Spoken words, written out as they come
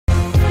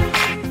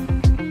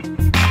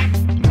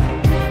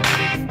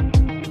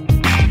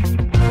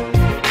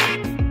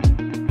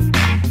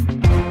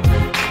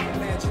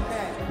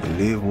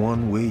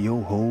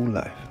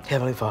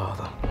Heavenly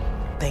Father,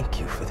 thank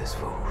you for this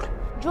food.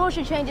 George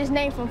should change his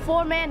name from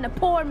Foreman to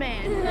Poor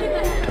Man.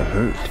 To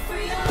hurt.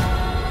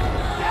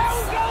 Down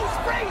goes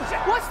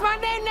Frazier! What's my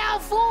name now,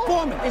 fool?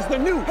 Foreman is the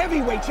new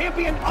heavyweight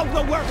champion of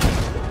the world.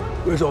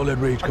 Where's all that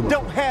rage coming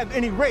from? Don't have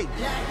any rage.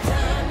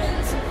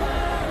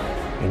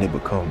 And it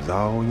becomes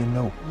all you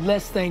know.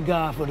 Let's thank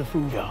God for the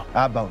food, y'all.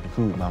 How about the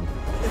food, mama?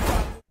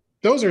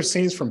 Those are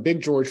scenes from Big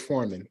George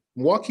Foreman,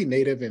 Milwaukee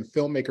native and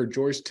filmmaker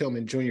George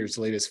Tillman Jr.'s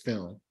latest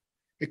film.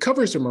 It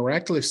covers the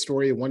miraculous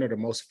story of one of the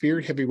most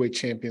feared heavyweight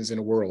champions in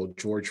the world,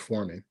 George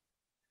Foreman.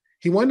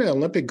 He won an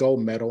Olympic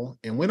gold medal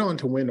and went on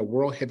to win the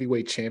World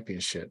Heavyweight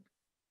Championship.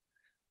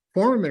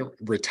 Foreman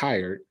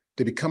retired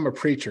to become a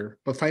preacher,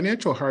 but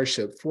financial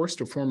hardship forced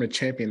the former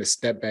champion to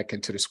step back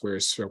into the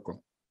squared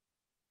circle.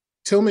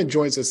 Tillman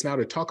joins us now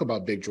to talk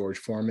about Big George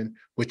Foreman,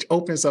 which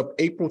opens up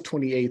April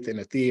 28th in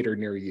a theater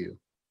near you.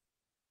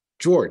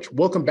 George,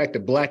 welcome back to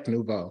Black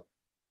Nouveau.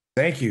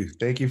 Thank you.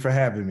 Thank you for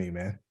having me,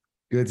 man.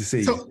 Good to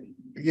see you.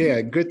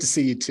 Yeah, good to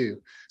see you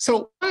too.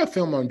 So why a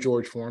film on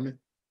George Foreman?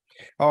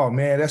 Oh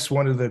man, that's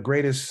one of the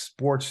greatest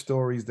sports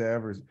stories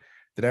that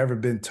ever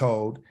been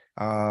told.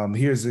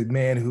 Here's a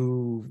man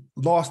who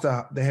lost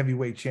the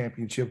heavyweight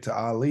championship to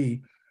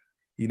Ali,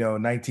 in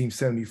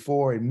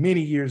 1974, and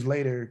many years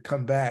later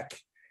come back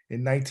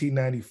in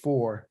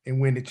 1994 and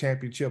win the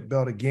championship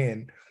belt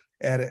again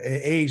at an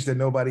age that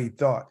nobody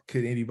thought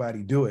could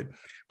anybody do it.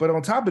 But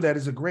on top of that,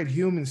 it's a great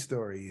human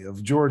story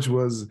of George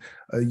was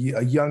a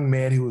young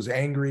man who was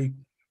angry,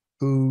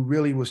 who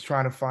really was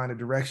trying to find a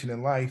direction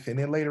in life. And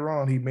then later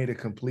on, he made a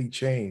complete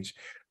change,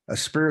 a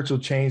spiritual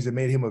change that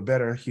made him a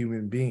better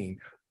human being.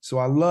 So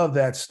I love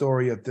that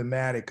story of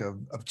thematic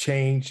of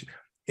change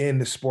in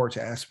the sports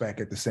aspect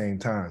at the same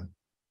time.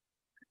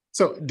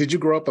 So did you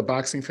grow up a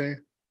boxing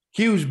fan?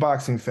 Huge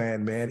boxing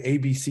fan, man.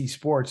 ABC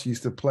Sports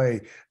used to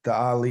play the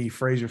Ali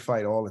Frazier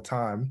fight all the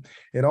time.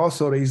 And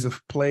also they used to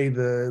play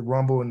the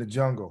Rumble in the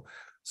Jungle.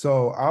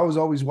 So I was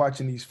always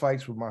watching these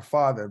fights with my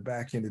father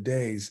back in the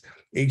days.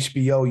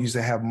 HBO used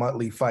to have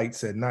monthly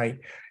fights at night.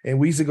 And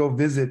we used to go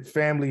visit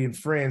family and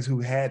friends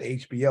who had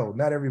HBO.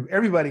 Not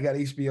everybody got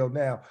HBO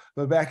now,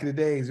 but back in the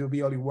days, it would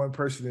be only one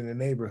person in the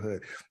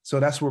neighborhood. So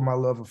that's where my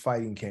love of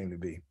fighting came to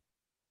be.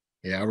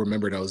 Yeah, I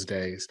remember those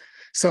days.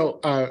 So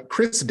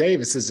Chris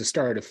Davis is the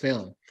star of the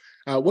film.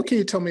 What can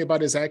you tell me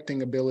about his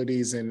acting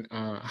abilities and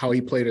how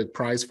he played a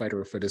prize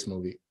fighter for this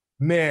movie?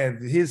 Man,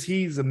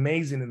 he's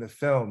amazing in the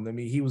film. I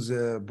mean, he was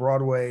a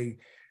Broadway,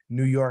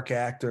 New York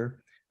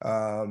actor.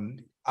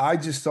 I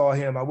just saw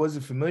him. I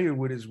wasn't familiar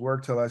with his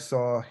work till I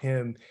saw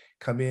him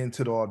come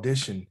into the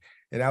audition.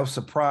 And I was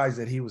surprised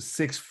that he was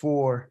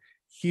 6'4",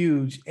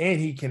 huge, and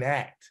he can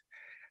act.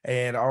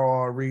 And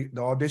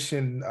the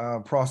audition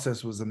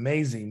process was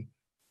amazing.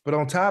 But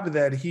on top of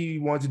that, he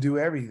wanted to do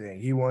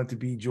everything. He wanted to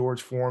be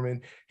George Foreman.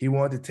 He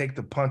wanted to take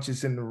the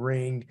punches in the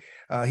ring.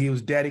 He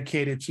was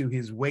dedicated to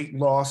his weight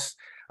loss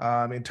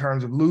in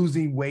terms of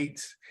losing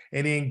weight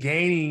and then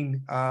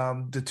gaining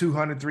the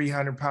 200,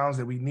 300 pounds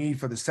that we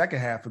need for the second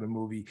half of the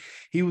movie.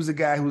 He was a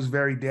guy who was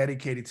very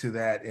dedicated to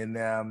that.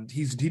 And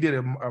he did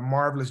a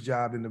marvelous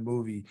job in the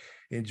movie.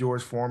 And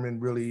George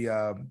Foreman really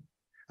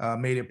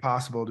made it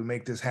possible to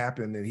make this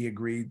happen. And he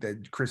agreed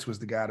that Chris was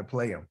the guy to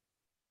play him.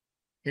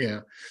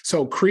 Yeah.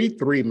 So Creed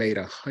 3 made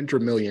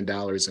 $100 million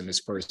in its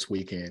first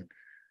weekend.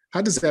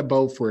 How does that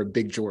bode for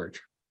Big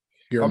George?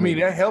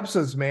 That helps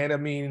us, man. I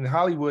mean, in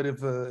Hollywood, if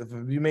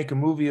you make a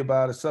movie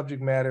about a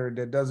subject matter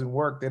that doesn't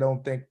work, they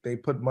don't think they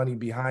put money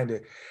behind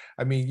it.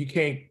 I mean, you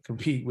can't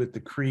compete with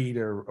the Creed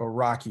or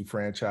Rocky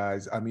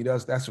franchise. I mean,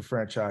 that's a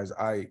franchise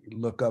I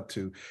look up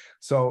to.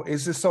 So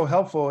it's just so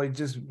helpful. It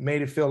just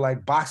made it feel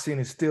like boxing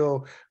is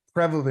still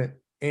prevalent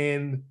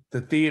in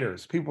the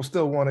theaters. People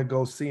still want to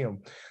go see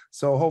them.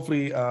 So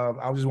hopefully,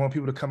 I just want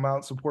people to come out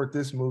and support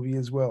this movie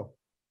as well.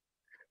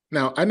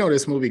 Now, I know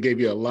this movie gave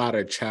you a lot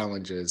of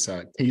challenges.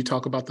 Can you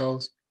talk about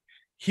those?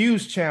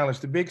 Huge challenge.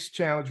 The biggest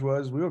challenge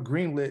was we were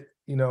greenlit,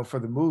 for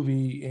the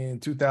movie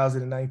in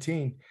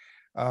 2019,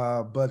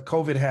 but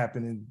COVID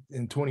happened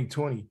in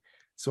 2020.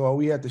 So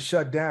we had to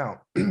shut down.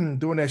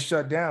 During that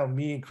shutdown,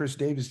 me and Chris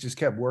Davis just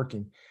kept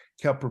working,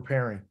 kept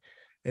preparing.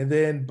 And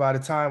then by the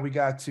time we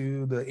got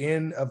to the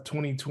end of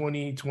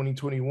 2020,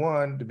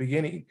 2021, the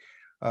beginning,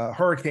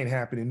 hurricane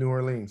happened in New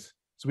Orleans.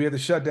 So we had to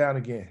shut down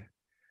again.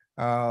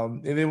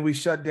 And then we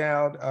shut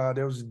down,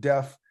 there was the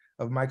death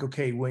of Michael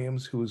K.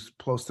 Williams, who was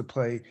supposed to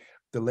play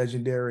the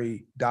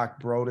legendary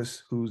Doc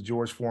Brodus, who's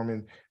George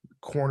Foreman,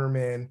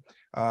 cornerman.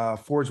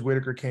 Forrest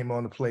Whitaker came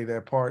on to play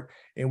that part.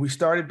 And we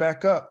started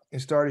back up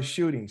and started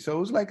shooting. So it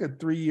was like a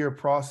 3-year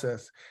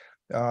process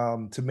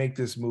to make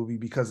this movie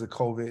because of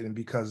COVID and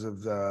because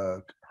of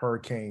the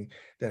hurricane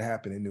that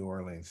happened in New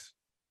Orleans.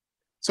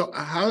 So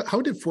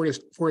how did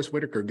Forrest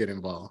Whitaker get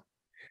involved?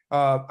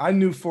 I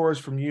knew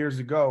Forrest from years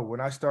ago. When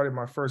I started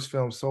my first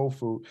film, Soul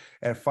Food,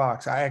 at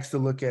Fox, I asked to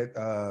look at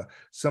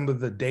some of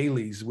the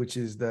dailies, which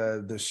is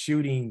the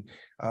shooting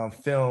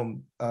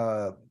film,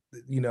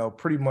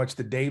 pretty much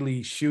the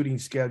daily shooting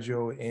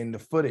schedule and the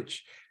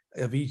footage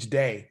of each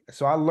day.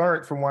 So I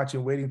learned from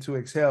watching Waiting to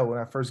Exhale when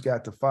I first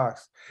got to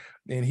Fox,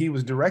 and he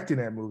was directing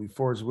that movie,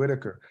 Forrest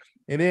Whitaker.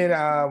 And then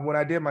when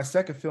I did my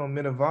second film,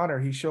 Men of Honor,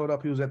 he showed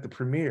up. He was at the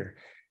premiere,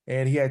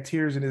 and he had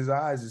tears in his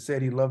eyes and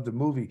said he loved the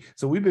movie.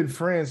 So we've been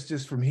friends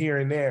just from here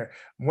and there.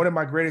 One of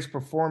my greatest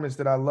performances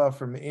that I love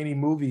from any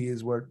movie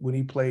is when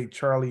he played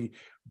Charlie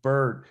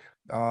Bird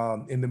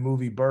in the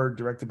movie Bird,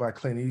 directed by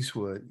Clint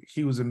Eastwood.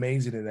 He was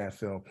amazing in that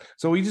film.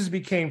 So we just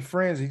became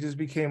friends. He just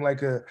became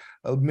like a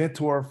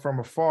mentor from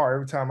afar.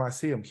 Every time I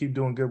see him, keep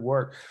doing good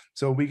work.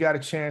 So we got a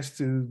chance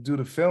to do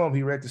the film.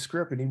 He read the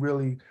script and he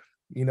really,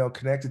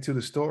 connected to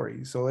the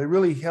story. So it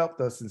really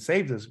helped us and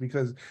saved us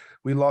because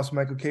we lost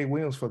Michael K.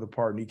 Williams for the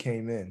part and he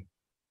came in.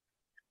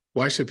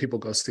 Why should people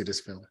go see this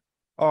film?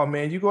 Oh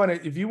man,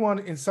 if you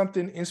want in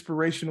something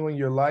inspirational in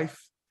your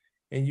life,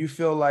 and you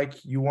feel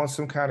like you want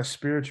some kind of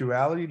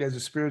spirituality, there's a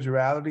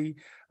spirituality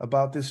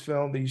about this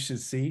film that you should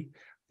see.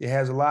 It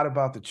has a lot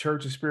about the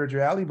church and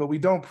spirituality, but we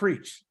don't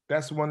preach.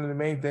 That's one of the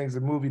main things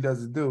the movie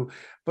doesn't do.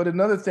 But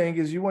another thing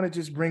is you want to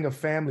just bring a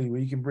family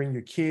where you can bring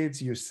your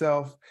kids,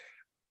 yourself,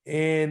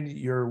 and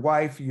your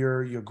wife,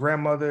 your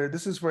grandmother.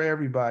 This is for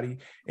everybody.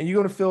 And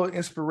you're going to feel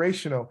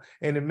inspirational.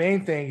 And the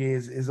main thing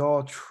is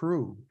all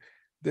true.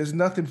 There's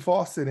nothing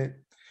false in it.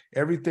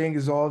 Everything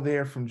is all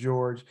there from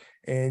George,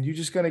 and you're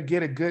just going to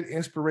get a good,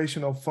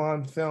 inspirational,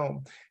 fun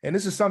film. And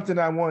this is something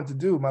I wanted to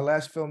do. My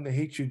last film, The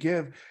Hate You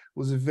Give,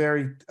 was a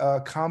very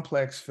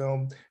complex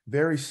film,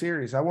 very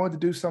serious. I wanted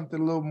to do something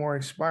a little more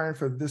inspiring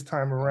for this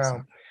time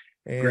around.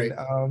 And, great.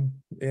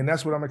 And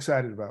that's what I'm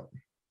excited about.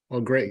 Well,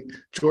 great.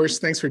 George,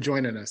 thanks for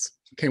joining us.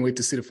 Can't wait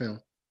to see the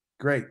film.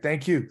 Great.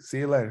 Thank you. See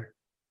you later.